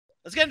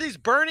Let's get into these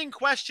burning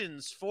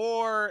questions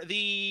for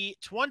the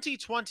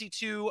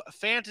 2022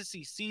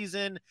 fantasy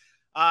season.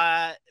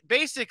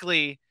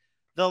 Basically,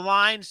 the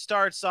line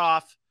starts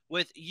off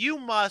with you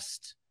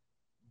must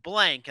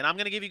blank, and I'm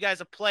going to give you guys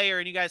a player,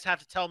 and you guys have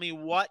to tell me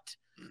what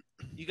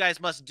you guys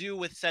must do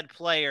with said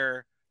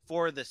player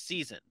for the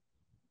season.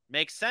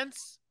 Makes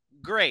sense?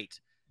 Great.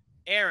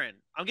 Aaron,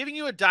 I'm giving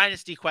you a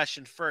dynasty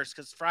question first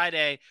because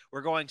Friday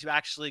we're going to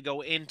actually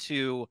go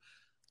into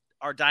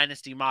our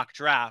dynasty mock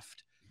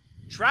draft.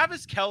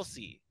 Travis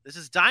Kelce, this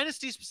is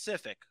dynasty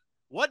specific.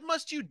 What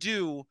must you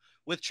do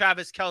with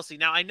Travis Kelce?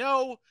 Now, I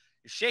know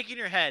you're shaking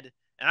your head,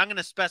 and I'm going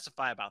to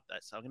specify about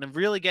this. So I'm going to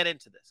really get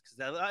into this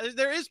because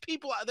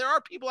there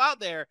are people out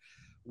there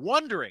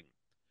wondering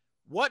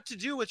what to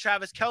do with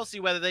Travis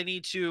Kelce, whether they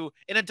need to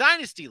in a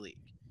dynasty league.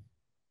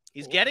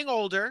 He's getting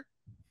older.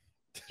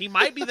 He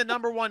might be the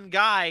number one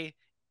guy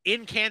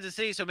in Kansas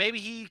City, so maybe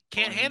he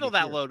can't handle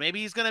that load.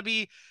 Maybe he's going to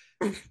be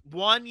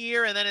 1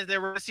 year, and then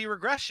they're going to see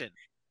regression.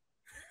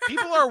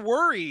 People are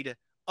worried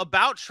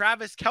about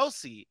Travis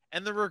Kelce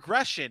and the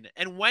regression,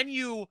 and when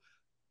you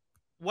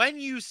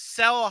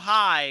sell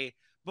high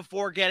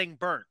before getting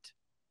burnt.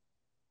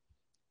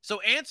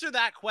 So answer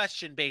that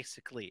question,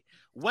 basically.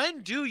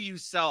 When do you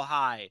sell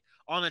high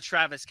on a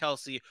Travis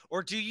Kelce,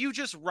 or do you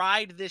just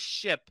ride this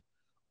ship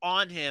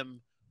on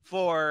him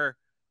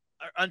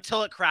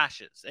until it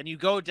crashes and you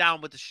go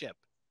down with the ship?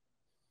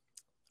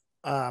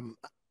 I'm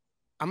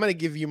going to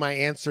give you my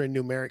answer in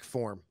numeric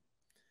form.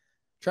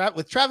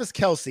 With Travis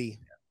Kelce,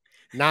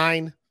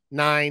 9,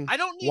 9. I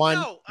don't need 1,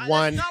 no.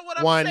 1, That's not what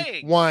I'm 1,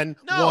 saying. 1,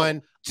 No,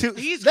 1, 2.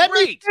 He's Let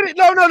great. Me finish.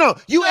 No.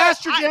 You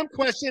asked your I damn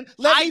question.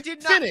 Let me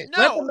did finish.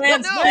 Not, Let the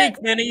man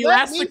speak, Vinny. You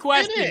asked the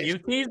question. Finish. You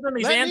teased him.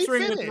 He's Let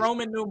answering with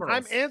Roman numerals.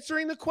 I'm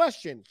answering the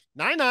question.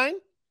 9, 9,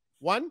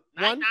 1,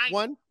 1,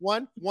 1,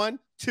 1, 1,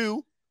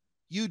 2.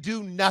 You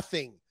do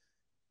nothing.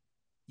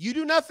 You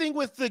do nothing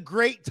with the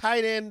great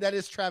tight end that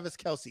is Travis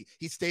Kelce.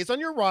 He stays on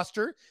your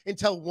roster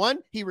until 1,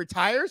 he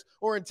retires,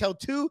 or until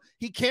 2,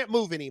 he can't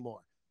move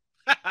anymore.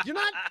 You're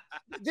not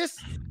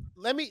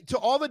to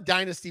all the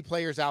dynasty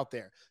players out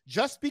there,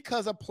 just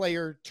because a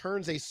player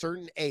turns a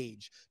certain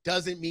age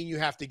doesn't mean you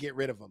have to get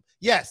rid of them.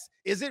 Yes.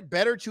 Is it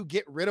better to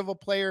get rid of a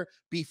player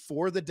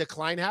before the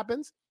decline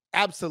happens?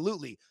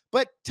 Absolutely.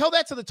 But tell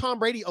that to the Tom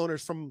Brady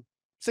owners from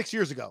 6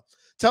 years ago.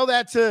 Tell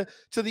that to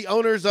the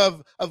owners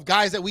of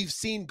guys that we've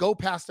seen go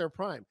past their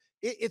prime.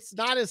 It's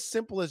not as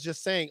simple as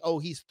just saying, oh,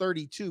 he's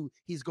 32,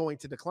 he's going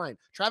to decline.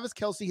 Travis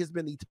Kelce has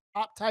been the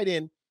top tight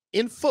end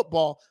in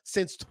football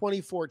since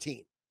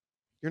 2014.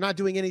 You're not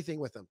doing anything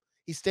with him.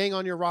 He's staying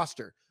on your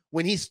roster.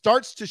 When he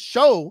starts to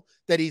show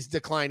that he's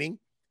declining,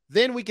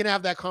 then we can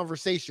have that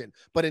conversation.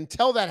 But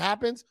until that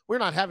happens, we're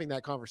not having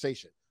that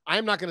conversation.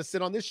 I'm not going to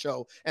sit on this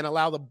show and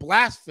allow the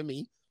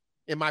blasphemy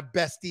in my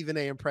best Stephen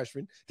A.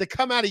 impression to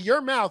come out of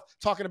your mouth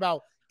talking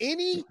about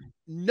any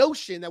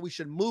notion that we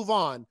should move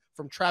on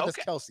from Travis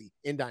Kelce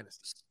in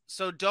Dynasty.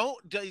 So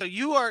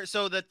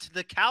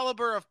the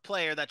caliber of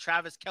player that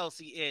Travis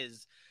Kelce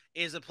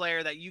is a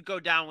player that you go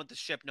down with the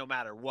ship no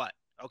matter what.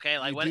 Okay,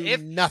 like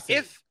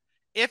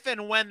if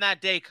and when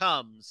that day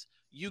comes,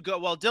 you go.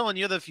 Well, Dylan,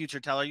 you're the future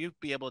teller. You'd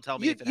be able to tell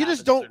me if it you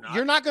just happens don't. or not.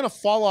 You're not going to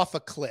fall off a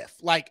cliff.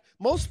 Like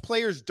most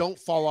players don't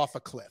fall off a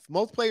cliff.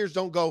 Most players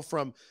don't go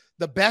from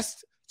the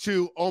best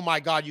to, oh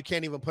my God, you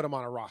can't even put them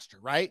on a roster,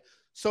 right?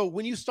 So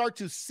when you start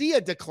to see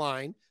a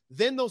decline,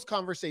 then those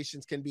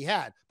conversations can be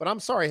had. But I'm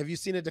sorry, have you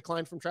seen a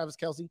decline from Travis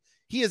Kelce?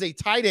 He is a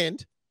tight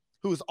end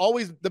who is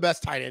always the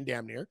best tight end,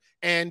 damn near.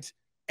 And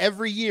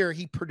every year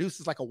he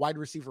produces like a wide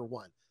receiver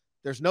 1.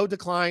 There's no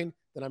decline,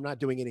 then I'm not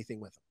doing anything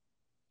with him.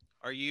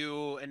 Are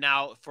you, and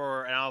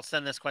I'll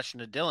send this question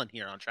to Dylan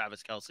here on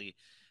Travis Kelce,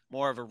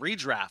 more of a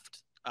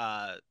redraft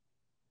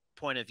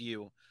point of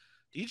view.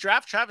 Do you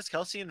draft Travis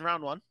Kelce in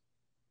round 1?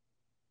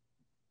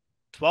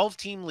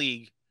 12-team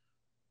league.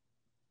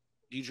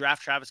 Do you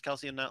draft Travis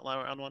Kelce in that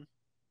round 1?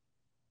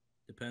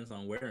 Depends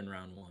on where in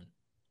round 1.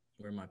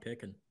 Where am I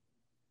picking?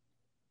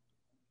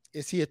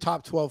 Is he a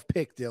top 12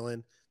 pick,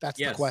 Dylan? That's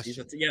the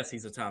question.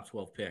 He's a top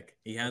 12 pick.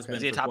 He has been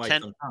for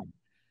quite some time.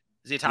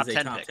 Is he a top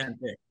 10 pick? 10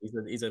 pick.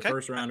 He's a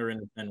first rounder in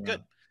the 10 round.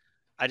 Good.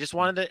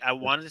 I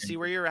wanted to see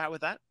where you're at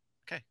with that.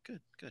 Okay,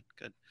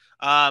 good.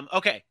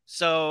 Okay,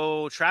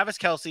 so Travis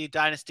Kelce,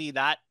 Dynasty,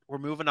 that we're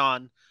moving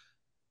on.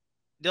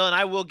 Dylan,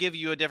 I will give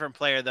you a different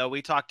player, though.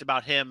 We talked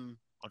about him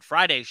on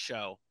Friday's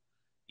show.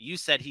 You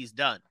said he's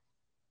done.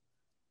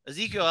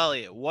 Ezekiel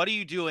Elliott. What are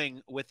you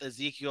doing with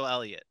Ezekiel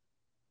Elliott?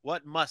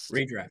 What must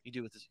you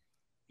do with this?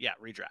 Yeah,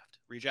 redraft.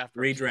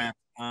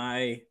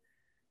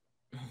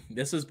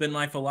 This has been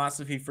my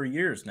philosophy for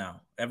years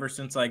now, ever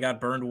since I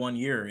got burned 1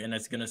 year, and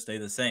it's going to stay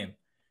the same.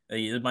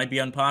 It might be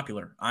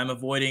unpopular. I'm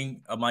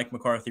avoiding a Mike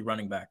McCarthy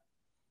running back.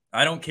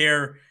 I don't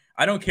care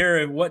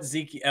what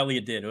Zeke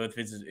Elliott did.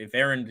 If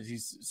Aaron,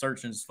 he's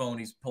searching his phone,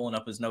 he's pulling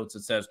up his notes.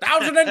 It says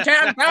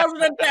 1,010,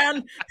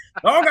 1,010.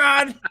 Oh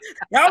God,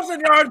 1,000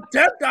 yards,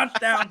 10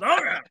 touchdowns. Oh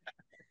God.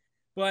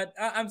 But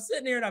I'm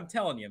sitting here and I'm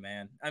telling you,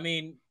 man. I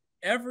mean,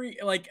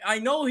 I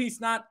know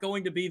he's not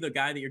going to be the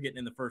guy that you're getting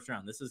in the first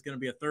round. This is going to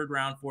be a 3rd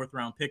round, 4th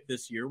round pick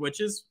this year,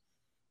 which is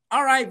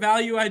all right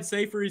value, I'd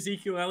say, for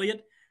Ezekiel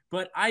Elliott.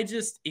 But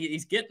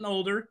he's getting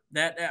older.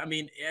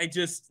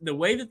 The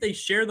way that they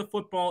share the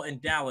football in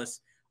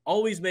Dallas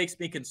always makes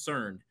me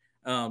concerned.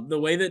 The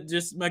way that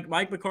just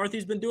Mike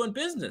McCarthy's been doing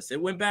business. It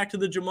went back to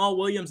the Jamal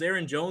Williams,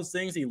 Aaron Jones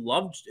things. He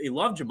loved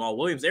Jamal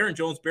Williams. Aaron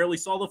Jones barely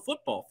saw the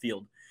football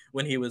field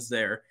when he was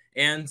there.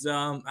 And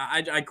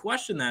I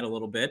question that a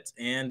little bit.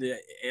 And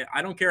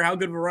I don't care how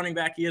good of a running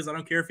back he is. I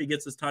don't care if he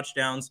gets his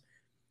touchdowns.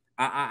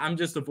 I'm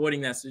just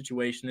avoiding that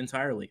situation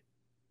entirely.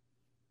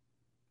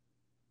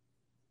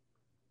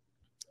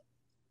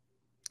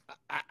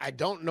 I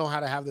don't know how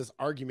to have this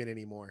argument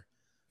anymore.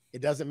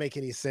 It doesn't make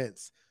any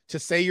sense. To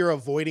say you're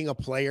avoiding a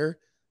player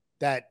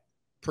that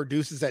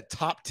produces at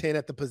top 10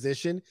 at the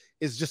position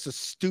is just a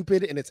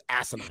stupid, and it's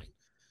asinine.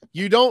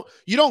 You don't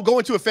go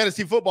into a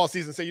fantasy football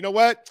season and say, you know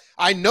what?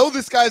 I know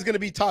this guy's going to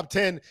be top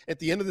 10 at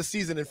the end of the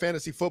season in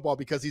fantasy football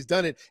because he's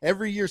done it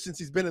every year since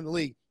he's been in the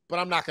league, but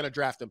I'm not going to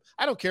draft him.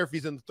 I don't care if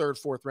he's in the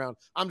 3rd, 4th round.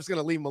 I'm just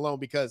going to leave him alone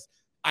because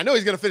I know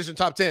he's going to finish in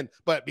top 10,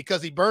 but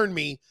because he burned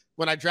me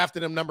when I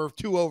drafted him number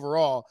 2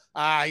 overall,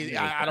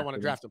 I don't want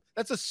to draft him.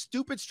 That's a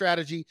stupid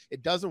strategy.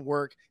 It doesn't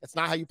work. It's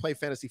not how you play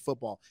fantasy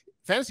football.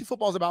 Fantasy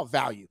football is about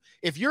value.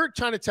 If you're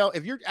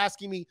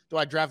asking me, do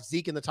I draft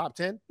Zeke in the top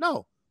 10?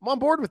 No, I'm on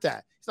board with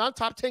that. He's not a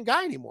top 10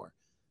 guy anymore.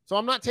 So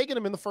I'm not taking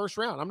him in the 1st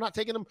round. I'm not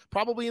taking him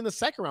probably in the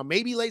 2nd round,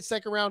 maybe late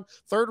 2nd round.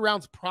 3rd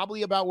round's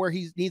probably about where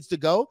he needs to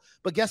go.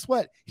 But guess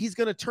what? He's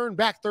going to turn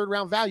back 3rd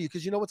round value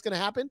because you know what's going to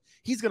happen?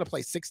 He's going to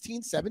play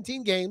 16,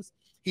 17 games.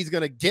 He's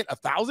going to get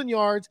 1,000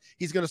 yards.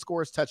 He's going to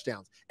score his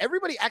touchdowns.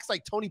 Everybody acts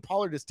like Tony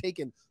Pollard has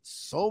taken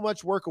so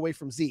much work away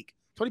from Zeke.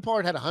 Tony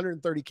Pollard had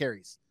 130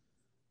 carries.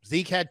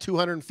 Zeke had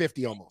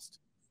 250 almost.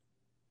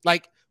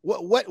 Like,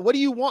 what do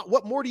you want?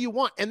 What more do you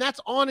want? And that's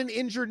on an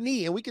injured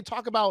knee. And we can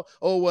talk about,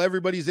 oh, well,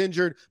 everybody's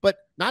injured, but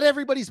not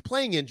everybody's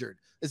playing injured.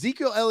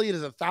 Ezekiel Elliott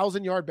is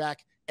 1,000-yard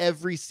back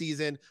every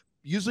season,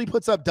 usually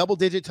puts up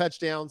double-digit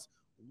touchdowns.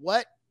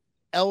 What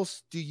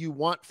else do you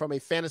want from a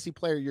fantasy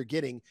player you're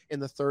getting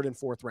in the 3rd and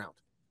 4th round?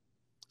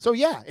 So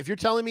yeah, if you're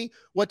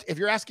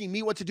asking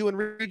me what to do in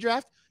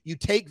redraft, you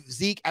take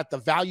Zeke at the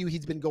value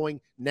he's been going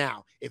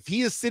now. If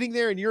he is sitting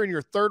there and you're in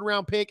your 3rd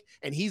round pick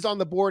and he's on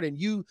the board and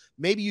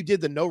maybe you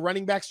did the no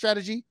running back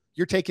strategy,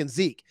 you're taking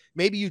Zeke.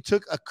 Maybe you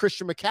took a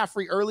Christian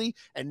McCaffrey early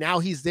and now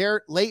he's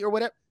there late or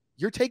whatever,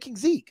 you're taking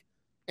Zeke.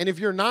 And if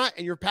you're not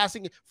and you're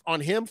passing on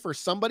him for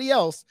somebody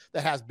else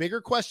that has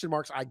bigger question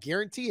marks, I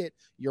guarantee it,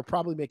 you're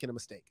probably making a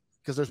mistake.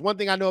 Because there's one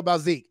thing I know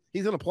about Zeke.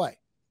 He's going to play.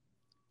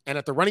 And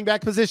at the running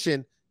back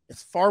position,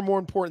 it's far more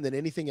important than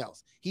anything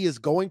else. He is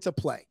going to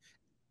play.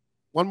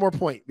 One more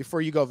point before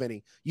you go,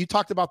 Vinny. You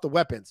talked about the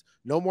weapons.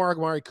 No more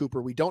Amari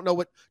Cooper. We don't know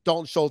what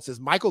Dalton Schultz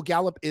is. Michael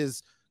Gallup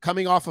is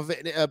coming off of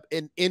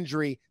an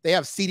injury. They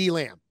have CeeDee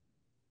Lamb.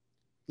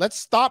 Let's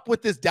stop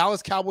with this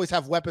Dallas Cowboys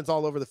have weapons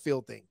all over the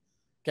field thing.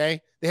 Okay?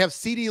 They have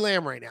CeeDee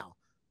Lamb right now.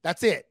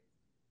 That's it.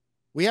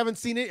 We haven't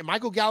seen it.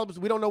 Michael Gallup,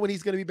 we don't know when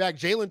he's going to be back.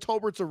 Jalen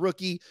Tolbert's a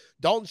rookie.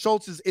 Dalton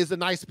Schultz is a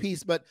nice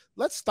piece, but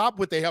let's stop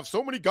with they have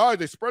so many guys.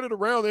 They spread it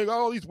around. They got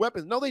all these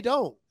weapons. No, they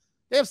don't.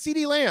 They have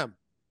CeeDee Lamb,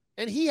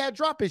 and he had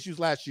drop issues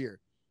last year.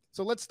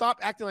 So let's stop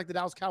acting like the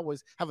Dallas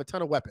Cowboys have a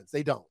ton of weapons.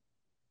 They don't.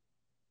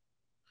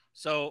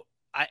 So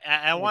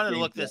I wanted to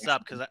look this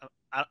up because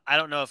I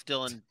don't know if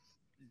Dylan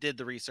did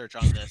the research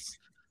on this.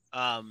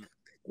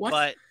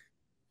 But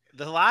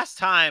the last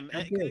time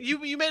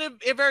you made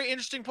a very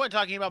interesting point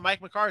talking about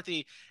Mike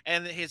McCarthy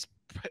and his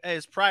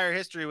prior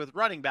history with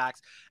running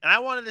backs. And I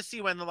wanted to see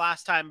when the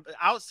last time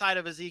outside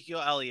of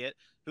Ezekiel Elliott,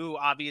 who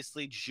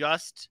obviously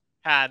just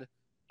had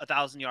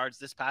 1,000 yards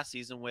this past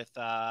season with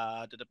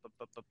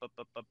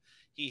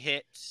he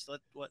hit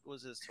what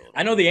was his total?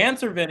 I know the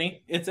answer,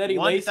 Vinny. It's Eddie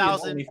Lacy in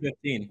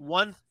 2015. It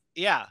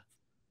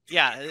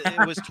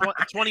was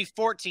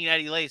 2014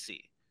 Eddie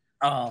Lacy.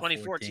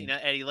 2014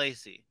 Eddie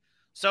Lacy.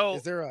 So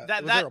is there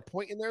a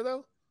point in there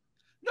though?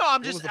 No,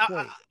 I'm just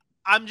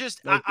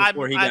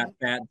before he got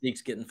fat.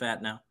 Zeke's getting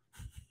fat now.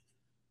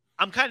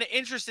 I'm kind of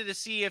interested to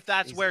see if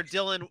that's where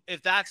Dylan,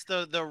 if that's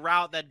the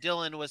route that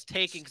Dylan was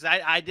taking, because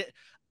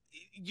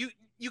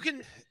you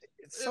can.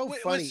 It's so with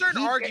funny.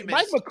 Certain arguments.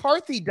 Mike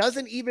McCarthy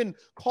doesn't even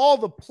call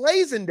the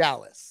plays in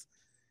Dallas.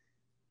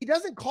 He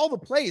doesn't call the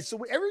plays.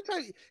 So every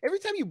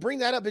time you bring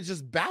that up, it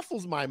just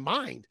baffles my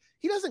mind.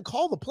 He doesn't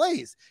call the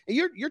plays. And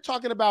you're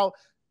talking about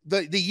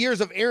the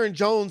years of Aaron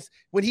Jones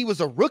when he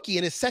was a rookie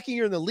in his 2nd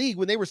year in the league,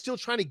 when they were still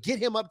trying to get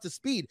him up to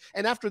speed.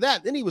 And after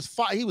that, then he was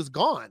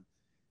gone.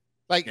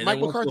 Like Mike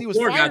McCarthy was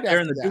fired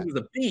after that. Dude was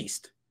a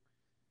beast.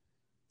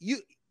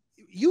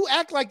 You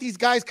act like these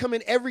guys come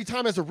in every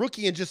time as a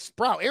rookie and just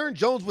sprout. Aaron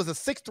Jones was a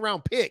 6th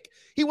round pick.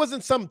 He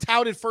wasn't some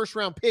touted 1st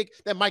round pick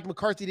that Mike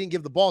McCarthy didn't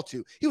give the ball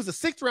to. He was a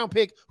 6th round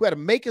pick who had to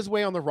make his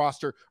way on the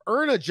roster,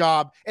 earn a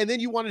job, and then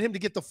you wanted him to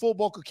get the full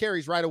bulk of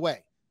carries right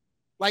away.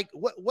 Like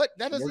what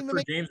that doesn't even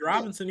make James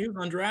Robinson. He was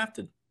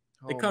undrafted.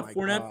 They cut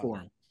Fournette for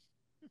him.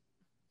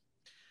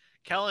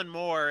 Kellen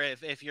Moore,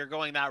 if you're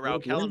going that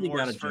route, Kellen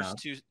Moore's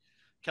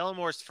Kellen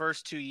Moore's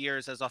first 2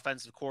 years as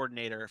offensive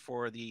coordinator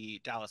for the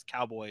Dallas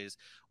Cowboys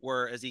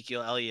were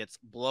Ezekiel Elliott's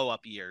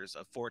blow-up years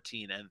of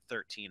 14 and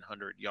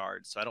 1,300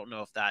 yards. So I don't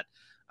know if that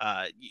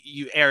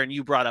Aaron,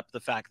 you brought up the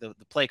fact that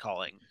the play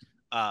calling.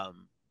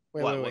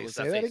 Wait, what was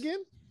say that that face?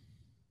 again?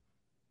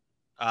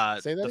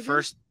 Say that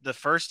again? The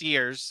first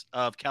years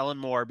of Kellen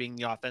Moore being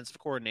the offensive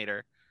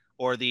coordinator,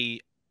 or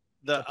the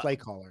play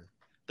caller.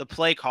 The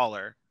play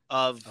caller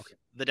of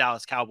the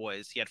Dallas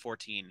Cowboys, he had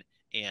 14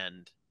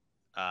 and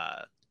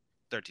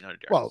 1,300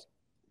 yards. Well,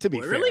 to be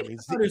fair, really? I mean,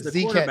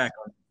 the quarterback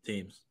on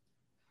teams.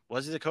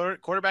 Was he the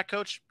quarterback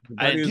coach?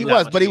 He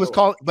was, but he was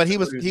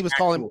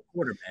calling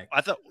quarterback.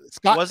 I thought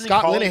Scott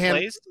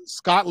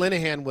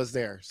Linehan was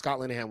there. Scott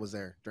Linehan was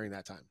there during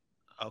that time.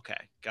 Okay,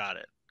 got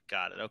it.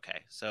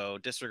 Okay, so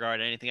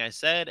disregard anything I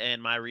said,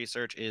 and my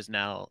research is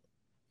now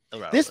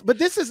irrelevant.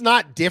 This is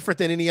not different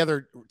than any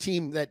other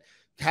team that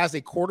has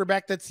a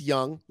quarterback that's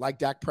young, like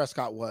Dak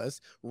Prescott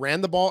was, ran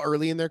the ball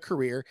early in their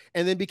career,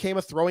 and then became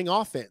a throwing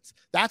offense.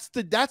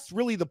 That's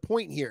really the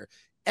point here.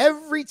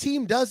 Every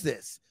team does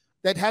this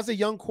that has a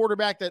young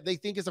quarterback that they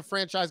think is a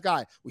franchise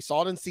guy. We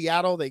saw it in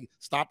Seattle. They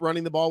stopped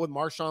running the ball with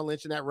Marshawn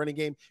Lynch in that running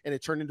game, and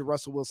it turned into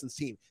Russell Wilson's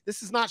team.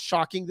 This is not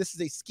shocking. This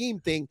is a scheme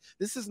thing.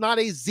 This is not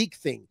a Zeke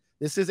thing.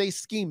 This is a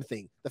scheme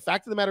thing. The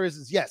fact of the matter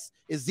is yes,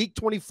 is Zeke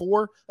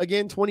 24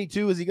 again,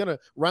 22? Is he going to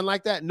run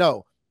like that?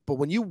 No. But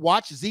when you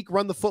watch Zeke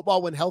run the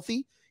football when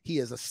healthy, he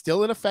is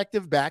still an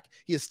effective back.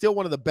 He is still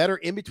one of the better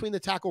in between the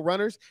tackle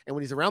runners. And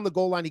when he's around the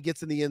goal line, he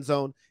gets in the end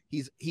zone.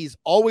 He's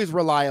always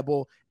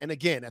reliable. And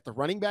again, at the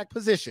running back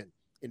position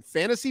in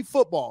fantasy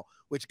football,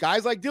 which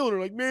guys like Dylan are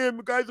like,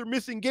 man, guys are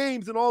missing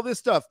games and all this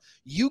stuff.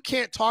 You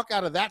can't talk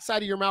out of that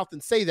side of your mouth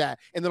and say that.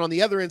 And then on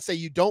the other end, say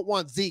you don't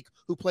want Zeke,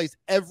 who plays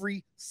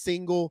every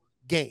single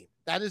game.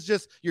 That is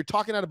just, you're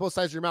talking out of both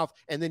sides of your mouth,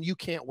 and then you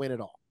can't win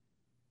it all.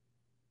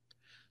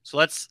 So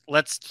let's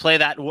play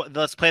that.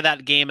 Let's play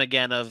that game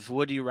again of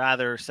would you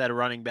rather set a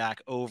running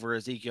back over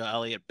Ezekiel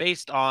Elliott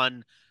based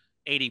on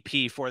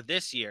ADP for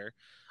this year,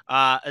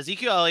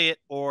 Ezekiel Elliott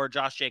or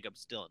Josh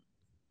Jacobs, Dylan?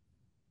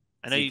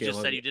 I know you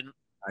just said you didn't.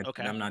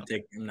 Okay, I'm not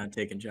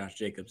taking Josh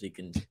Jacobs. He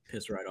can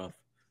piss right off.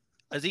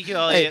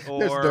 Ezekiel Elliott or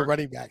there's no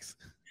running backs.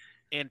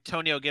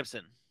 Antonio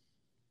Gibson.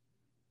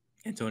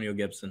 Antonio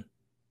Gibson.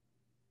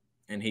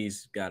 And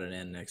he's got an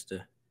N next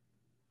to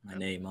my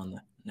name on the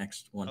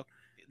next one. Okay.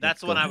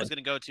 That's the one I was going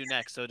to go to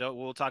next. So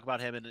we'll talk about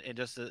him in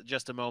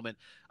just a moment.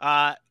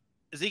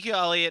 Ezekiel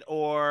Elliott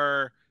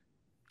or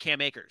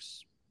Cam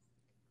Akers?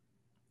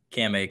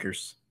 Cam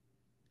Akers.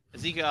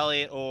 Ezekiel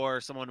Elliott or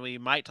someone we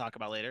might talk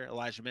about later,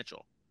 Elijah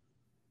Mitchell?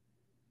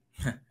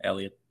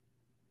 Elliott.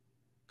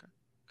 Okay.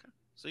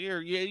 So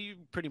you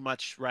pretty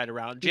much right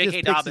around.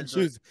 J.K.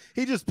 Dobbins.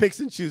 He just picks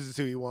and chooses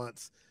who he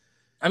wants.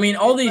 I mean,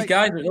 all these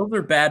guys, those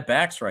are bad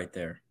backs right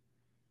there.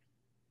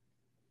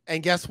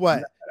 And guess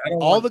what?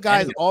 All the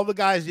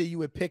guys that you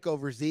would pick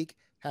over Zeke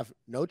have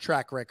no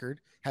track record,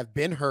 have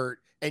been hurt,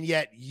 and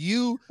yet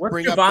you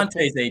bring up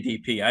Javonte's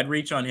ADP. I'd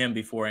reach on him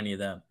before any of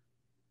them.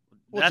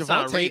 Well, that's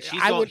not a reach.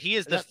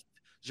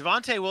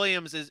 Javonte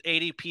Williams'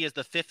 ADP is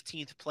the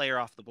 15th player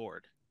off the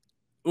board.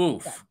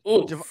 Oof.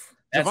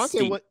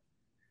 Javonte,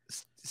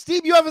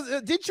 Steve,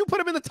 didn't you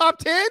put him in the top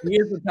 10? He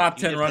is the top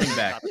 10 running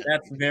back.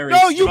 That's very.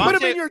 No, you put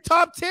him in your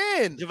top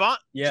 10.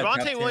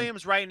 Javonte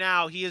Williams right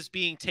now, he is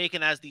being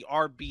taken as the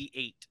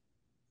RB8.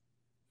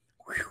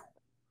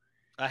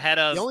 Ahead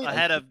of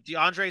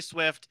DeAndre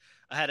Swift,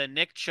 ahead of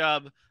Nick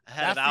Chubb,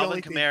 ahead of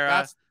Alvin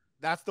Kamara.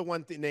 That's the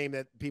one name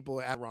that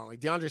people add wrong. Like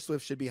DeAndre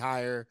Swift should be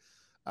higher.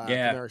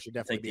 Kamara should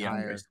definitely be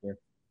higher.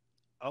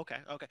 Okay.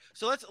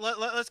 So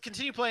let's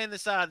continue playing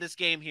this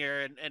game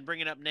here and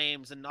bringing up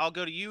names, and I'll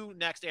go to you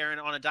next, Aaron,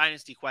 on a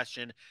dynasty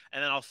question,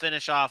 and then I'll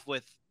finish off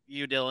with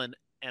you, Dylan,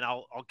 and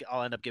I'll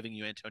end up giving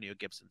you Antonio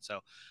Gibson. So,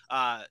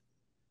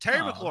 Terry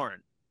McLaurin,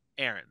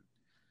 Aaron.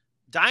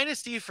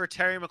 Dynasty for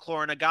Terry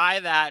McLaurin, a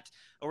guy that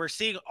we're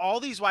seeing all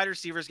these wide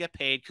receivers get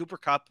paid. Cooper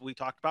Kupp, we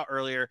talked about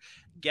earlier,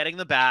 getting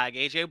the bag.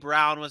 A.J.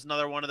 Brown was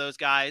another one of those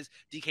guys.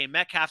 DK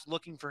Metcalf's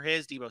looking for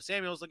his. Deebo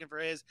Samuel's looking for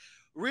his.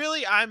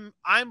 Really, I'm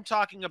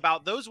talking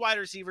about those wide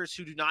receivers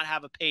who do not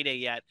have a payday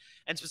yet,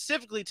 and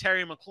specifically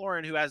Terry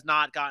McLaurin, who has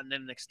not gotten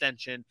an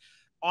extension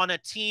on a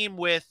team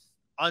with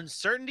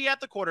uncertainty at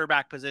the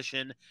quarterback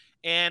position,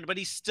 but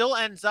he still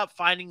ends up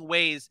finding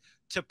ways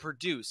to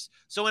produce.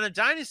 So in a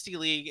dynasty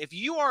league, if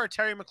you are a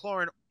Terry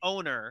McLaurin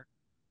owner,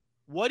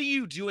 what are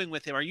you doing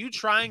with him? Are you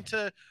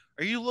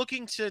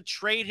looking to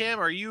trade him?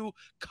 Are you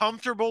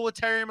comfortable with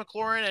Terry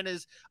McLaurin and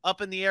his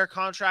up in the air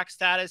contract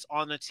status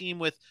on a team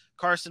with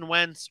Carson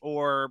Wentz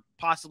or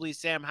possibly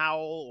Sam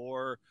Howell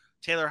or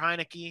Taylor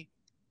Heineke?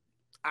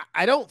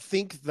 I don't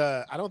think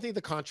the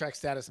contract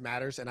status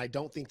matters, and I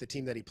don't think the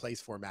team that he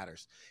plays for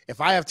matters. If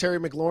I have Terry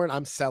McLaurin,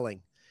 I'm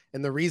selling.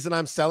 And the reason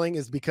I'm selling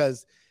is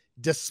because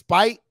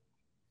despite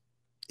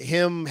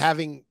him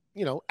having,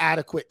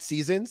 adequate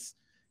seasons,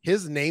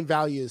 his name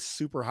value is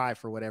super high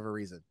for whatever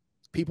reason.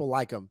 People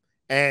like him.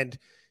 And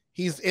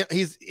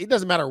It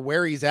doesn't matter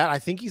where he's at. I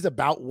think he's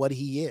about what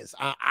he is.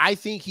 I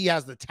think he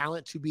has the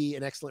talent to be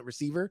an excellent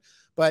receiver,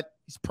 but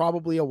he's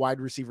probably a wide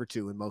receiver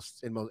too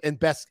in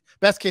best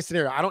case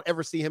scenario. I don't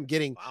ever see him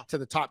getting to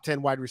the top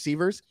 10 wide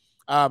receivers.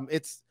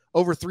 It's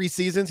over 3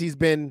 seasons. He's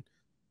been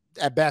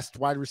at best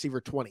wide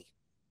receiver 20.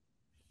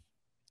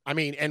 I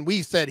mean, and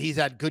we said he's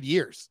had good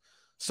years.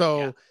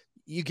 So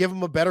you give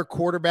him a better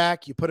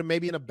quarterback, you put him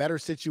maybe in a better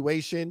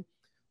situation,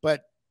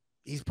 but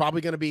he's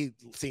probably going to be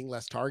seeing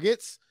less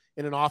targets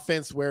in an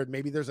offense where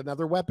maybe there's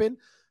another weapon.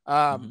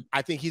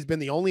 I think he's been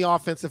the only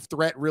offensive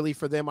threat really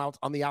for them out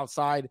on the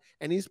outside,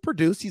 and he's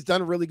produced. He's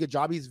done a really good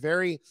job.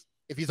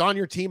 If he's on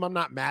your team, I'm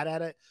not mad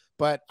at it,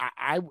 but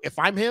if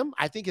I'm him,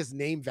 I think his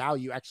name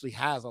value actually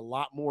has a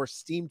lot more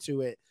steam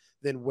to it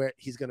than where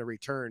he's going to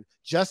return,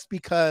 just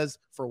because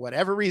for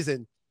whatever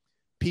reason,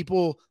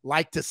 people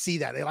like to see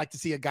that. They like to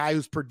see a guy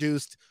who's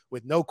produced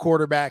with no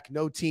quarterback,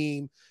 no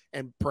team,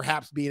 and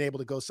perhaps being able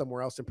to go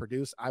somewhere else and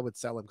produce. I would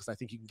sell him because I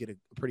think you can get a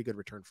pretty good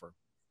return for him.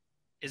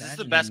 Is this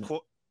the best?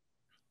 Go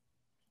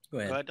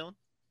ahead, Dylan.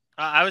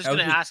 I was going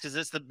to ask, is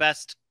this the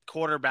best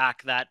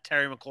quarterback that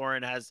Terry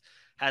McLaurin has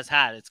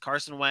had? It's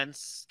Carson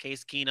Wentz,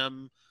 Case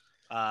Keenum,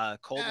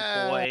 Colt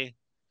McCoy.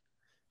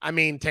 I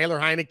mean, Taylor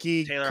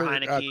Heineke,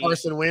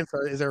 Carson Wentz.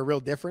 Is there a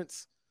real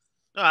difference?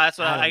 No, that's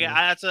what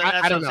that's what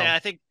I'm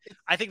saying.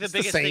 I think the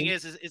biggest thing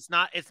is it's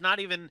not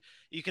even,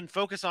 you can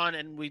focus on,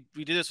 and we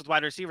do this with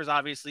wide receivers,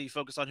 obviously, you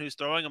focus on who's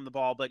throwing them the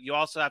ball, but you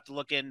also have to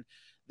look in,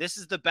 this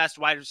is the best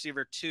wide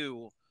receiver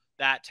 2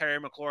 that Terry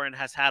McLaurin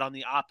has had on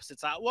the opposite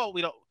side. Well,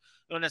 we don't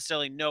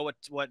necessarily know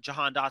what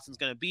Jahan Dotson's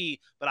going to be,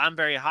 but I'm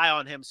very high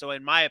on him. So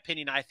in my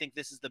opinion, I think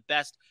this is the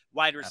best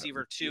wide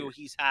receiver 2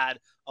 he's had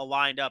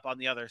lined up on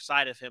the other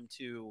side of him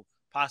to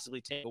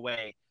possibly take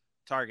away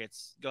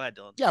targets. Go ahead,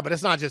 Dylan. Yeah, but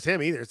it's not just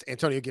him either. It's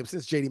Antonio Gibson,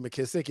 it's J.D.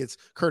 McKissick, it's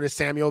Curtis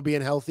Samuel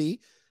being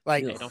healthy.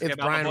 Like, it's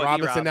Brian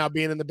Robinson now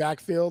being in the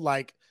backfield.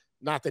 Like,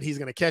 not that he's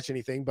going to catch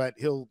anything, but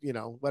he'll,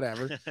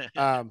 whatever.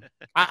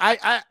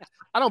 I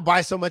don't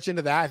buy so much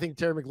into that. I think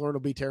Terry McLaurin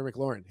will be Terry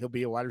McLaurin. He'll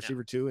be a wide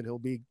receiver 2, and he'll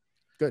be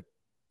good.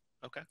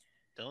 Okay.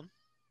 Dylan?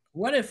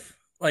 What if,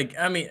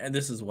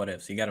 this is what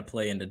ifs. You got to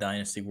play into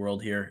dynasty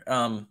world here.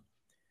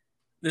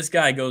 This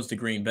guy goes to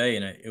Green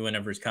Bay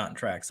whenever his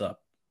contract's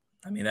up.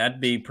 I mean, that'd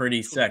be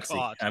pretty sexy.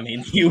 God. I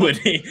mean, you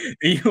say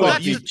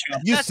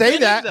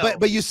that,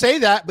 but you say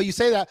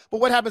that. But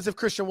what happens if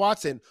Christian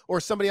Watson or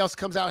somebody else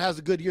comes out and has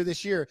a good year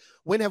this year?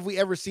 When have we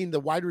ever seen the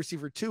wide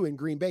receiver 2 in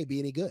Green Bay be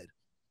any good?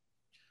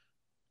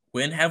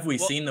 When have we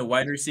seen the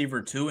wide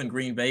receiver 2 in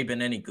Green Bay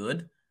been any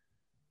good?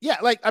 Yeah,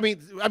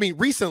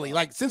 recently,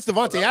 since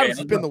Devontae Adams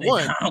has been the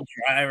one.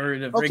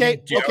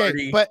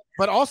 Okay,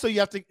 but also you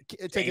have to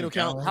take into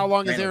account how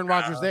long is Aaron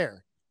Rodgers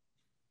there.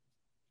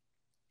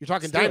 You're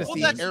talking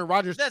dynasty. Aaron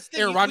Rodgers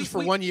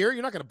for 1 year.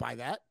 You're not going to buy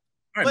that.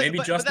 All right, maybe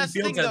Justin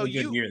Fields has a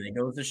good year. They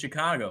go to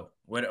Chicago.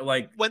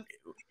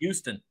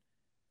 Houston.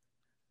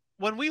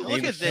 When we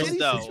look at this,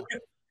 though,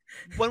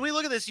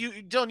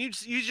 Dylan,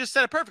 you just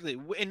said it perfectly.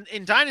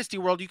 In dynasty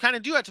world, you kind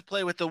of do have to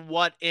play with the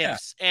what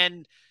ifs. Yeah.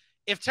 And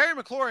if Terry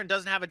McLaurin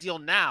doesn't have a deal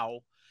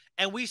now,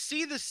 and we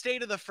see the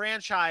state of the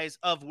franchise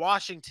of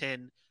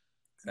Washington.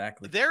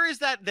 Exactly. There is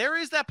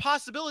that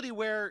possibility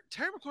where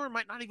Terry McLaurin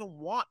might not even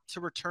want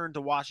to return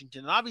to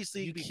Washington. And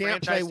obviously, you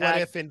can't play what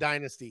if in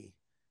dynasty.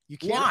 You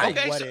can't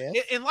play what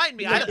if. Enlighten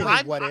me.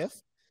 What if?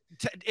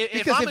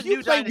 Because if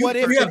you play what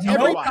if,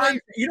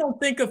 you don't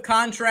think of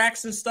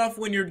contracts and stuff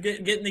when you're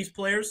getting these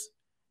players.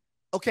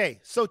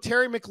 Okay, so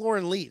Terry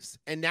McLaurin leaves,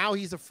 and now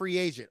he's a free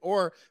agent.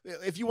 Or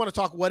if you want to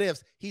talk what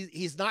ifs,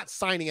 he's not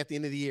signing at the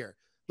end of the year.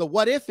 The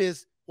what if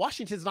is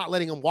Washington's not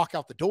letting him walk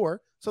out the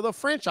door, so they'll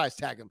franchise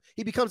tag him.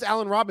 He becomes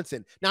Allen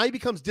Robinson. Now he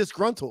becomes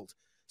disgruntled.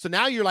 So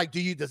now you're like,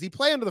 does he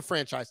play under the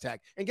franchise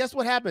tag? And guess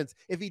what happens?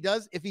 If he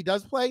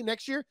does play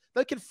next year,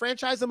 they can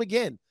franchise him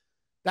again.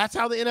 That's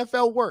how the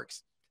NFL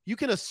works. You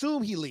can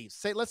assume he leaves.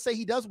 Let's say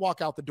he does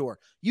walk out the door.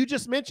 You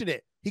just mentioned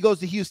it. He goes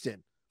to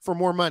Houston for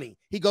more money.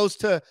 He goes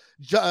to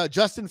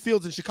Justin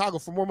Fields in Chicago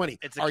for more money.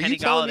 It's Kenny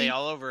Galladay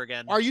all over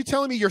again. Are you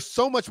telling me you're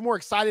so much more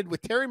excited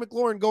with Terry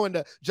McLaurin going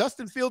to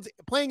Justin Fields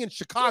playing in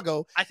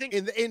Chicago? I think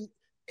in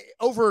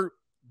over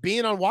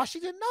being on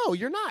Washington? No,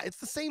 you're not. It's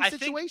the same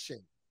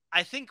situation.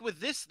 I think with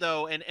this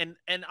though, and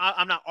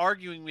I'm not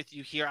arguing with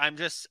you here. I'm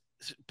just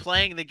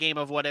playing the game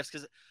of what ifs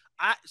because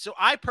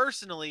I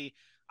personally,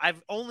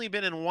 I've only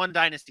been in one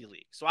dynasty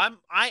league. So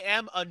I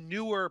am a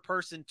newer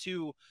person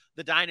to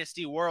the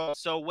dynasty world.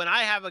 So when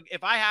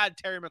if I had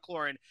Terry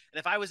McLaurin and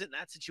if I was in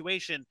that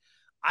situation,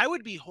 I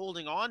would be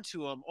holding on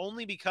to him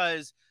only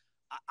because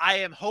I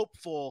am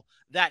hopeful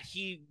that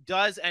he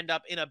does end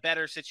up in a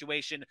better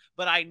situation.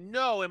 But I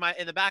know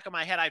in the back of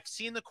my head, I've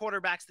seen the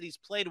quarterbacks that he's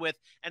played with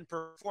and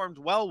performed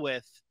well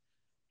with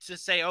to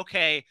say,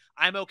 okay,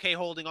 I'm okay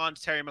holding on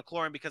to Terry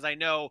McLaurin because I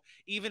know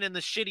even in the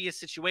shittiest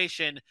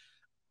situation,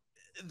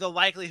 the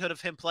likelihood of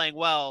him playing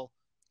well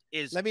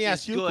is. Let me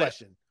ask you a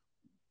question.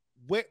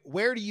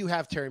 Where do you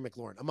have Terry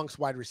McLaurin amongst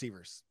wide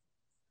receivers?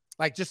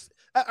 Like just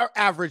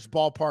average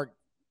ballpark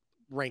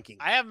ranking.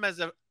 I have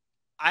him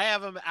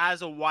him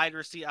as a wide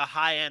receiver, a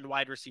high-end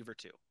wide receiver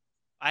too.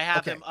 I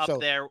have him up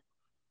there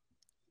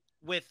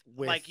with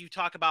like you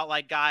talk about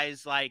like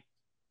guys like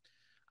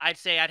I'd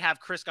say I'd have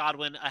Chris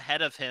Godwin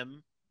ahead of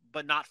him,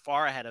 but not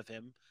far ahead of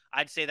him.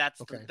 I'd say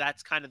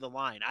that's kind of the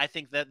line. I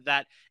think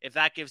that if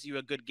that gives you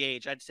a good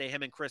gauge, I'd say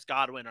him and Chris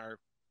Godwin are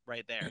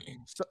right there.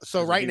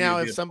 So right now,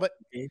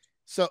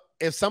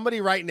 if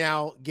somebody right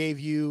now gave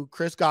you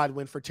Chris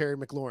Godwin for Terry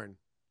McLaurin,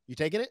 you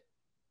taking it?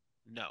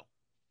 No.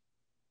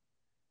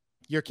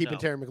 You're keeping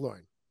Terry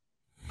McLaurin.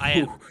 I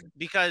am,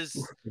 because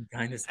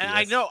Dynasty, and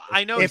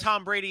I know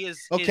Tom Brady is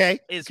the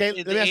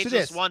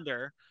ageless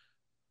wonder.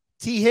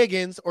 T.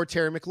 Higgins or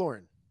Terry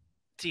McLaurin?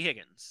 T.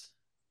 Higgins.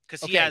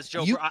 Because he has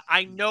Joe.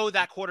 I know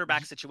that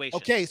quarterback situation.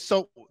 Okay,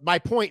 so my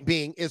point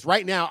being is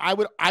right now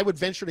I would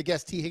venture to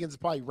guess T. Higgins is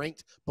probably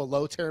ranked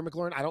below Terry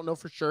McLaurin. I don't know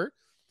for sure,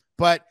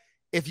 but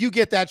if you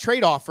get that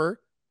trade offer,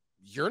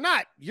 you're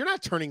not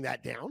turning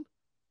that down.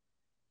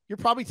 You're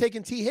probably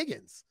taking T.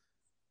 Higgins.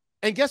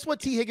 And guess what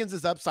T.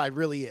 Higgins' upside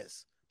really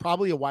is?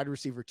 Probably a wide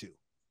receiver too.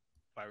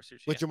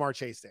 With Jamar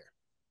Chase there.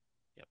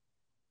 Yep.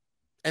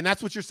 And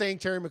that's what you're saying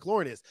Terry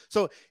McLaurin is.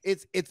 So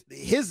it's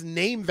his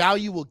name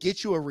value will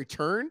get you a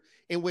return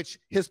in which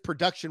his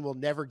production will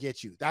never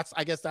get you.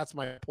 I guess that's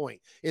my point,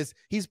 is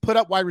he's put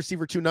up wide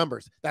receiver 2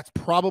 numbers. That's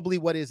probably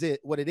what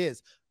it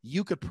is.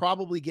 You could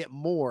probably get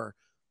more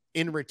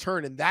in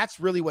return. And that's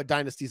really what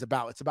Dynasty is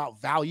about. It's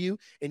about value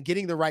and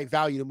getting the right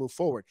value to move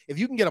forward. If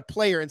you can get a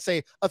player and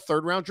say a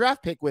 3rd round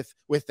draft pick with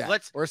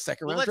that, or a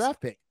 2nd round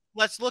draft pick.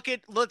 Let's look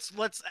at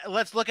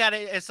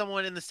it as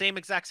someone in the same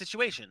exact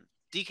situation.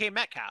 DK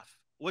Metcalf.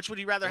 Which would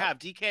you rather have,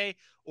 DK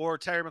or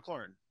Terry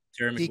McLaurin?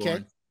 Terry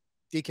McLaurin.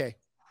 DK.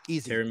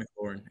 Easy. Terry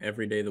McLaurin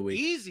every day of the week.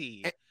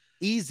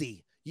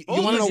 Easy. You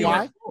want to know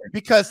why?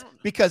 Because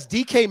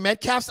DK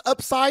Metcalf's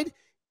upside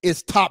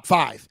is top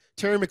 5.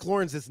 Terry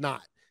McLaurin's is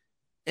not.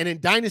 And in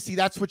Dynasty,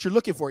 that's what you're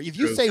looking for. If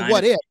you say Dynasty.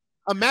 What if,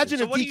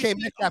 imagine if DK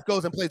Metcalf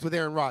goes and plays with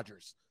Aaron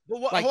Rodgers.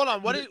 Hold on. Hold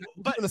on.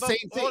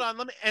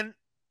 Let me, and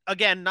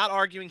again, not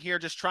arguing here,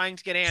 just trying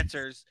to get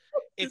answers.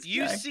 If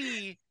you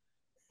see,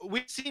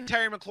 we've seen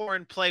Terry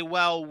McLaurin play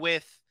well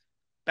with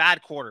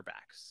bad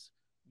quarterbacks.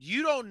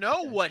 You don't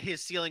know what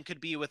his ceiling could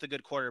be with a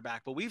good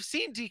quarterback, but we've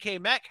seen DK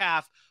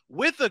Metcalf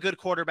with a good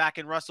quarterback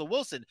in Russell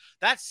Wilson.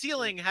 That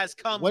ceiling has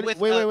come with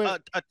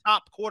a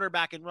top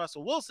quarterback in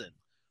Russell Wilson.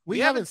 We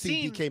haven't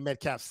seen DK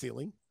Metcalf's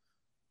ceiling.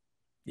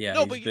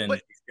 Yeah, he's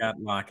got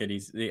Lockett.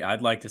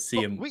 I'd like to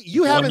see him.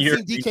 You haven't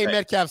seen DK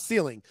Metcalf's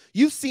ceiling.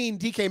 You've seen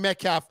DK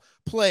Metcalf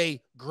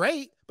play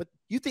great, but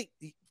you think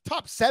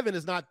top 7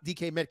 is not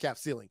DK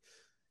Metcalf's ceiling.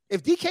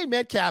 If DK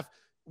Metcalf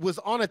was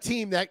on a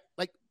team that,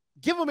 like,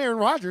 give him Aaron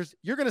Rodgers,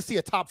 you're going to see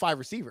a top 5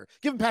 receiver.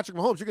 Give him Patrick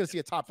Mahomes, you're going to see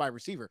a top 5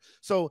 receiver.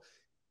 So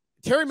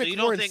Terry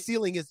McLaurin's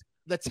ceiling is,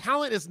 the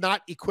talent is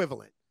not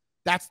equivalent.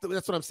 That's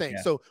what I'm saying.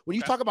 Yeah. So when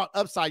you talk about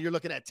upside, you're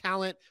looking at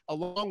talent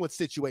along with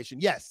situation.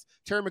 Yes,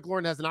 Terry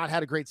McLaurin has not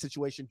had a great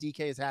situation.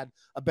 DK has had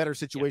a better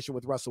situation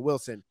with Russell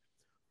Wilson.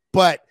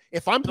 But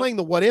if I'm playing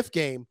the what if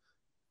game,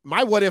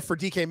 my what if for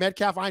DK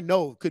Metcalf, I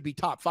know could be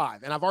top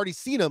 5. And I've already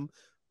seen him,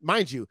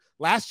 mind you,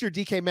 last year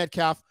DK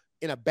Metcalf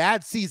in a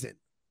bad season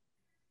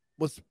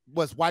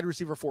was wide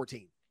receiver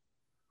 14.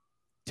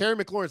 Terry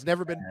McLaurin's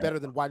never been better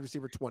than wide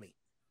receiver 20.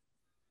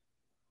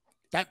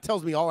 That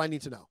tells me all I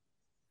need to know.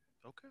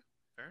 Okay.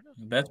 Fair enough.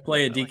 The best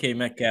play of DK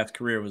Metcalf's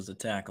career was the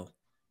tackle.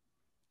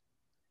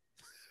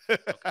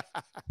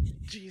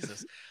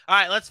 Jesus. All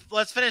right,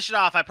 let's finish it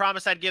off. I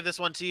promised I'd give this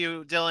one to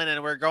you, Dylan,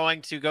 and we're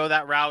going to go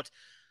that route.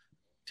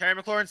 Terry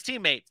McLaurin's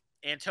teammate,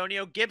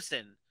 Antonio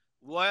Gibson.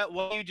 What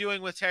are you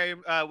doing with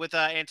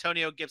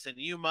Antonio Gibson?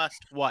 You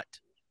must what?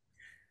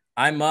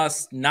 I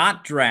must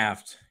not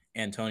draft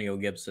Antonio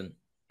Gibson.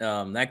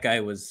 That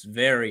guy was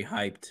very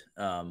hyped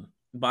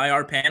by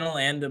our panel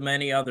and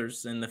many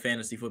others in the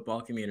fantasy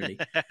football community,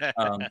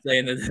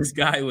 saying that this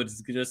guy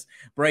was just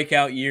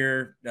breakout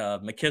year.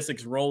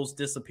 McKissick's roles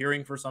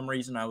disappearing for some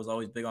reason. I was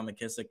always big on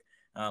McKissick.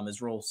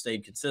 His role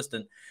stayed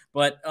consistent.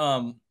 But,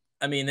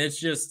 I mean, it's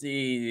just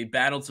he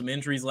battled some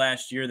injuries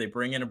last year. They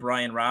bring in a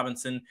Brian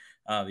Robinson.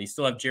 You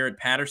still have Jared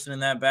Patterson in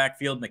that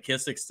backfield.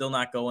 McKissick's still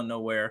not going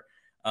nowhere.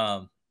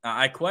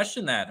 I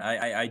question that.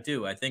 I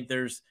do. I think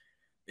there's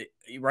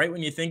right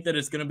when you think that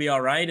it's going to be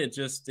all right, it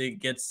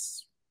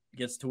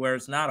gets to where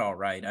it's not all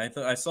right.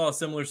 I saw a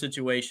similar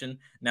situation.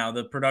 Now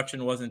the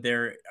production wasn't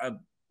there.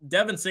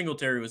 Devin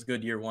Singletary was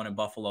good year 1 in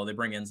Buffalo. They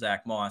bring in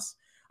Zach Moss.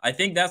 I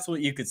think that's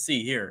what you could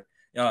see here.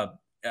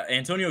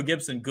 Antonio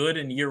Gibson good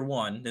in year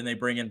 1. Then they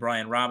bring in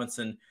Brian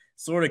Robinson,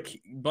 sort of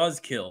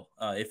buzzkill,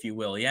 if you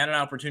will. He had an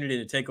opportunity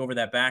to take over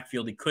that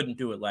backfield. He couldn't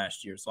do it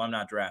last year, so I'm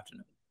not drafting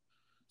him.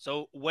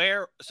 So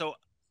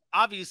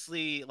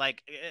obviously,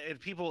 like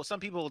some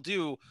people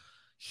do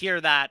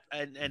hear that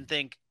and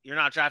think you're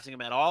not drafting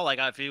him at all. Like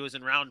if he was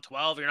in round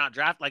 12, you're not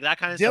drafting, like that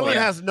kind of stuff. Dylan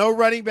has has no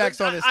running backs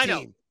on his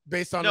team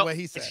based on what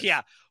he says.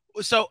 Yeah.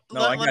 So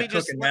let me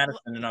just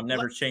Madison, and I'm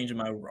never changing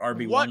my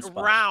RB1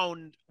 spot.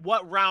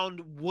 What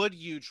round would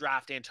you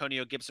draft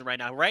Antonio Gibson right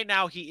now? Right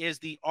now he is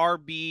the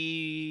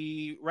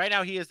RB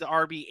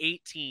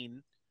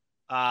 18.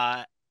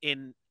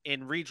 in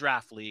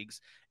redraft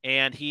leagues,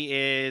 and he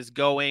is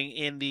going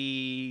in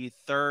the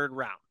 3rd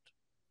round.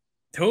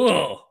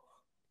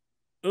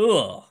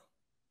 Ugh.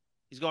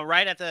 He's going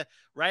right at the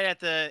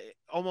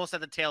almost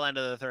at the tail end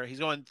of the 3rd.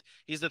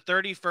 He's the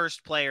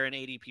 31st player in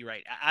ADP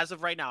right as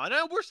of right now. I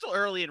know we're still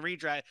early in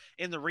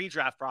the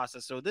redraft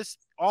process, so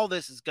all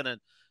this is gonna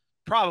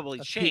probably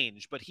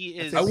change. But he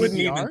is. I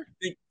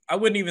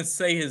wouldn't even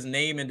say his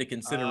name into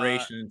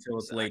consideration until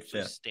it's late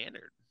 5th.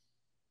 Standard.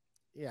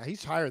 Yeah,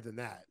 he's higher than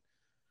that.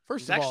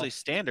 He's actually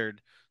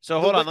standard. So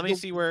hold on, let me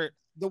see where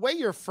the way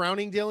you're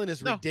frowning, Dylan,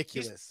 is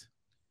ridiculous.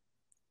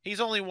 He's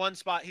only one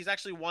spot. He's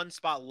actually one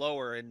spot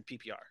lower in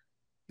PPR.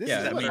 This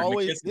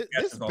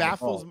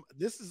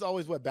is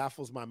always what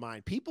baffles my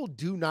mind. People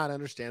do not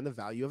understand the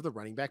value of the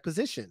running back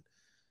position.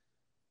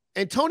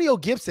 Antonio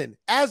Gibson,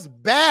 as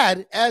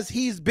bad as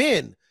he's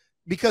been,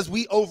 because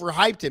we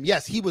overhyped him.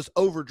 Yes, he was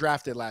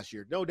overdrafted last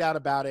year. No doubt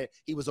about it.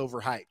 He was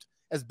overhyped.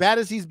 As bad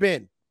as he's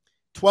been,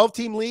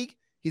 12-team league,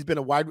 he's been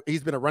a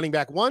running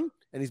back 1,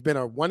 and he's been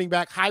a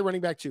high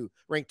running back 2,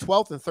 ranked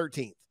 12th and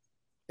 13th.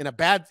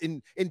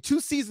 In 2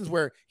 seasons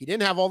where he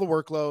didn't have all the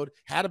workload,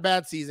 had a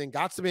bad season,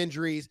 got some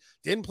injuries,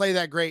 didn't play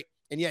that great,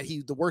 and yet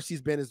the worst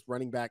he's been is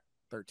running back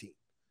 13.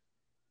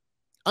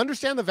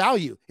 Understand the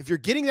value. If you're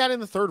getting that in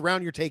the 3rd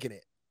round, you're taking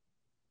it.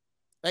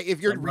 Like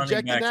if you're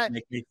rejecting that,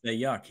 make me say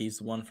yuck. He's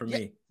one for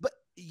me. But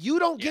you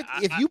don't get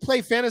if you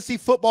play fantasy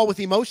football with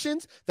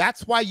emotions.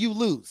 That's why you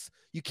lose.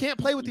 You can't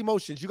play with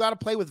emotions. You got to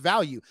play with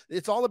value.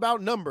 It's all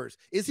about numbers.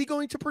 Is he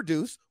going to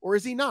produce or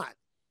is he not?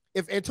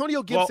 If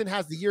Antonio Gibson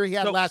has the year he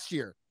had last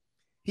year,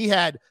 he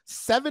had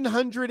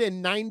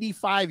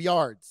 795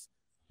 yards,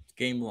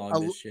 game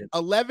log, this shit,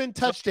 11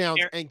 touchdowns,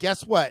 and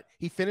guess what?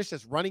 He finished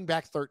as running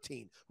back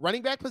 13.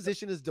 Running back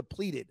position is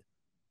depleted.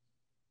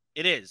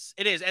 It is,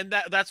 and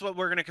that's what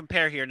we're going to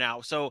compare here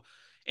now. So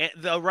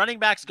the running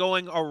backs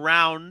going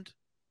around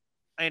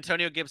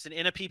Antonio Gibson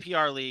in a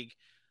PPR league,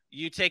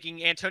 you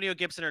taking Antonio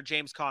Gibson or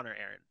James Conner,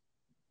 Aaron?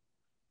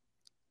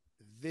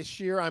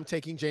 This year, I'm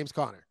taking James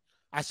Conner.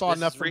 I saw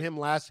enough from him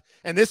last,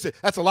 and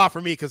that's a lot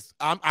for me because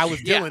I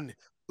was dealing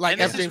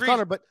as James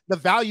Conner, but the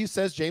value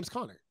says James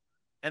Conner.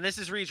 And this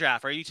is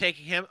redraft. Are you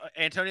taking him,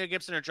 Antonio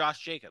Gibson or Josh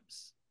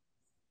Jacobs?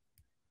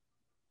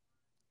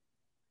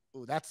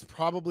 Ooh, that's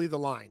probably the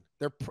line.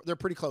 They're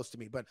pretty close to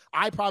me, but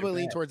I probably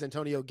lean towards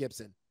Antonio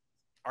Gibson.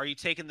 Are you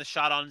taking the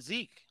shot on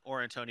Zeke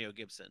or Antonio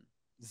Gibson?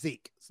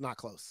 Zeke. It's not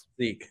close.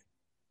 Zeke.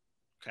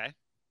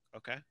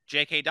 Okay.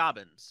 J.K.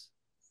 Dobbins.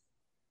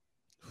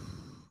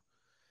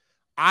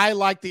 I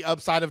like the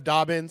upside of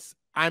Dobbins.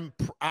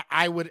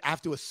 I would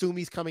have to assume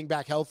he's coming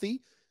back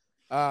healthy.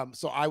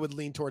 So I would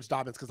lean towards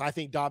Dobbins because I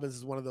think Dobbins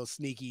is one of those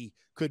sneaky,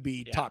 could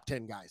be top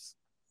 10 guys.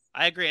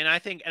 I agree. And I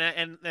think,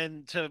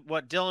 and to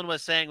what Dylan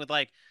was saying with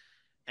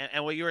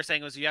and what you were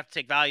saying was you have to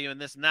take value in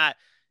this and that.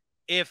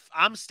 If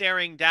I'm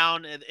staring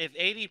down, if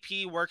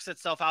ADP works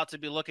itself out to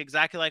look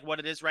exactly like what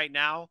it is right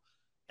now,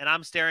 and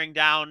I'm staring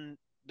down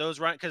those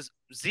because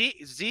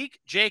Zeke,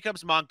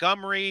 Jacobs,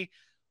 Montgomery,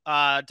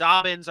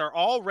 Dobbins are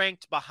all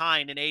ranked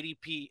behind in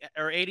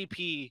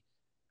ADP.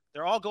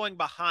 They're all going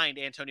behind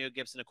Antonio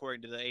Gibson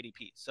according to the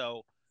ADP.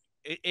 So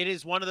it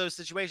is one of those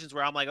situations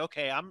where I'm like,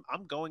 okay,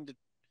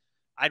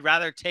 I'd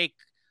rather take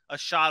a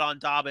shot on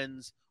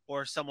Dobbins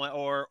or someone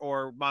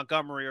or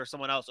Montgomery or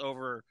someone else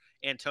over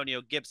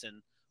Antonio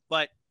Gibson.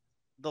 But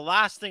the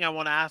last thing I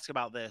want to ask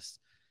about this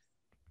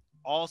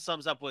all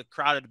sums up with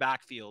crowded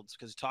backfields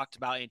because we talked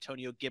about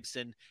Antonio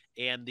Gibson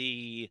and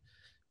the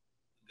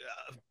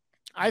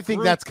I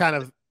think that's kind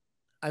of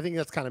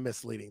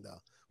misleading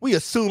though. We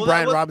assume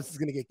Brian Robinson is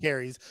going to get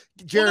carries.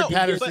 Jared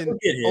Patterson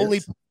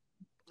only.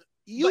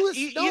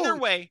 Either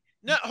way,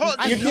 no. Hold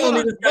on.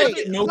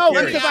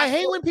 Because I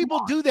hate when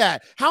people do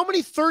that. How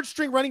many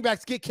third-string running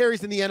backs get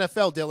carries in the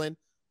NFL, Dylan?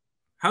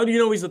 How do you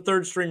know he's a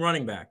third-string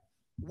running back?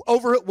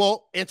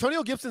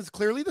 Antonio Gibson's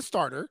clearly the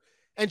starter,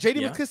 and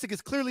J.D. McKissic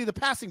is clearly the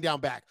passing down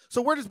back.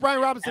 So where does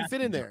Brian Robinson fit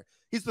in there?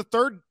 He's the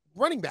third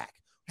running back.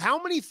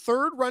 How many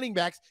third running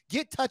backs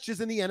get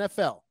touches in the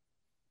NFL?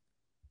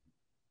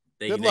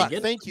 Good luck.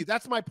 Thank you.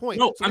 That's my point.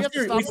 No, so we have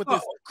to stop with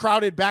this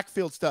crowded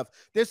backfield stuff.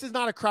 This is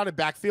not a crowded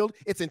backfield.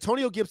 It's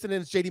Antonio Gibson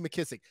and it's J.D.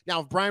 McKissic.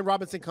 Now, if Brian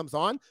Robinson comes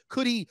on,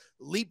 could he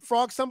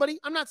leapfrog somebody?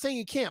 I'm not saying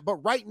he can't, but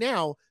right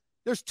now,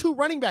 there's 2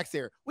 running backs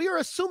there. We are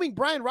assuming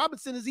Brian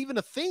Robinson is even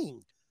a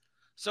thing.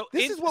 So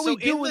this is what we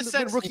do when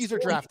rookies are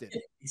drafted.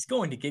 He's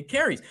going to get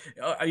carries.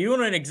 You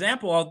want an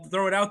example? I'll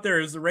throw it out there.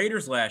 Is the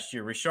Raiders last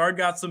year. Richard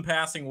got some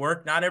passing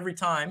work, not every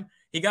time.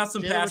 He got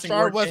some passing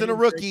work. Wasn't a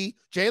rookie.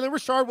 Jalen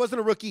Richard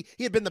wasn't a rookie.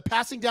 He had been the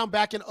passing down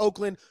back in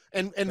Oakland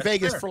and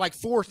Vegas for like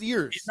 4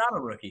 years. He's not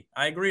a rookie.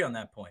 I agree on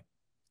that point.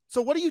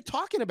 So what are you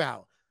talking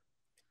about?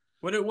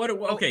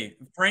 Okay,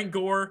 Frank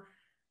Gore,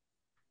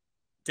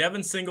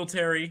 Devin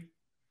Singletary.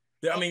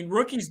 I mean,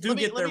 rookies do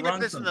get their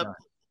runs sometimes.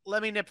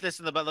 Let me nip this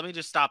in the butt. Let me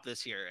just stop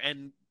this here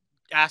and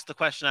ask the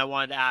question I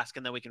wanted to ask,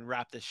 and then we can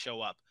wrap this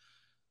show up.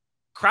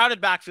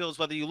 Crowded backfields,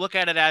 whether you look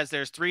at it as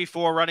there's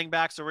 3-4 running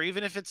backs, or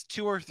even if it's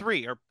 2 or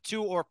 3, or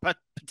 2 or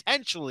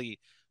potentially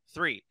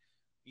 3.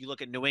 You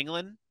look at New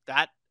England,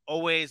 that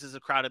always is a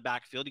crowded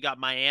backfield. You got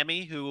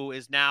Miami, who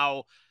is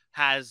now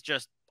has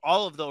just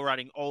all of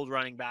the old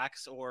running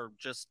backs or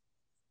just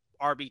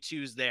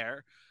RB2s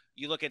there.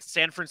 You look at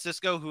San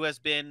Francisco, who has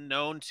been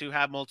known to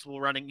have multiple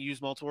running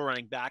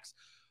backs.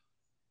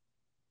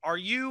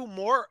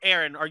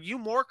 Aaron, are you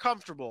more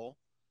comfortable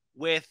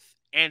with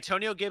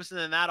Antonio Gibson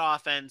in that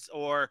offense,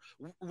 or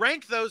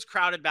rank those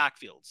crowded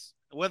backfields?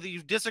 Whether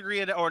you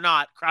disagree or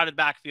not, crowded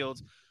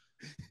backfields.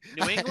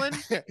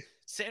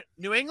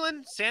 New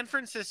England, San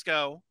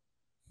Francisco,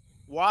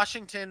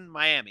 Washington,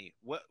 Miami.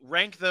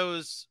 Rank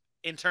those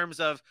in terms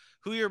of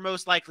who you're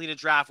most likely to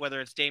draft, whether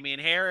it's Damian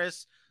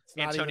Harris,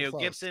 Antonio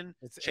Gibson,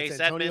 Chase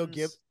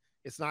Edmonds.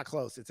 It's not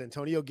close. It's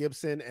Antonio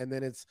Gibson, and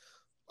then it's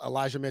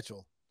Elijah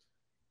Mitchell.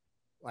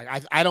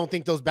 Like, I don't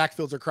think those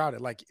backfields are crowded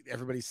like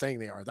everybody's saying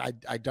they are.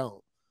 I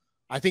don't.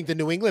 I think the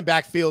New England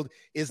backfield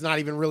is not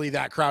even really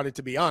that crowded,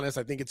 to be honest.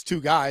 I think it's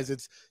two guys.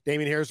 It's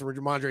Damian Harris and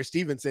Ramondre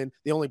Stevenson.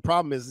 The only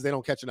problem is they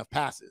don't catch enough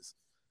passes.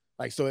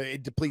 Like, so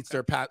it depletes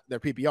their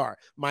PPR.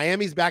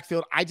 Miami's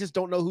backfield, I just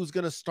don't know who's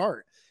going to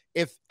start.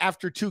 If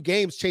after 2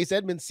 games, Chase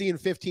Edmonds seeing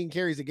 15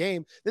 carries a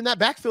game, then that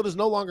backfield is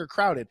no longer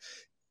crowded.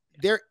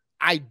 In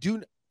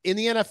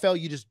the NFL,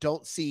 you just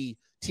don't see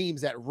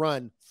teams that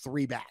run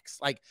 3 backs.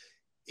 Like,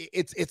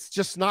 it's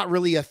just not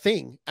really a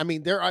thing. I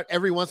mean, there are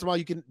every once in a while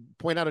you can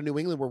point out a New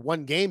England where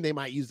one game they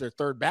might use their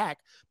 3rd back,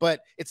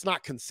 but it's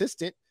not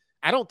consistent.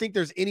 I don't think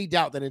there's any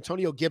doubt that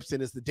Antonio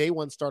Gibson is the day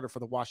 1 starter for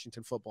the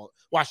Washington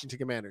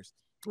Commanders.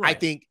 Right. I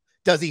think,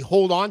 does he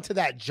hold on to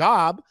that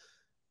job?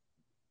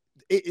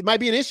 It might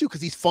be an issue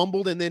because he's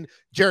fumbled and then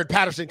Jared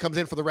Patterson comes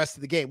in for the rest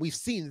of the game. We've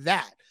seen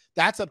that.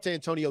 That's up to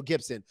Antonio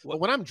Gibson. But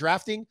when I'm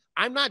drafting,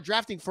 I'm not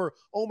drafting for,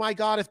 oh my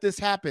God, if this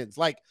happens.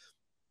 Like,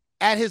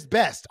 at his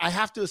best, I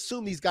have to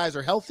assume these guys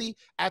are healthy.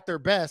 At their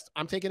best,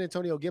 I'm taking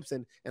Antonio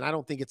Gibson, and I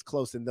don't think it's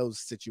close in those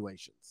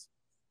situations.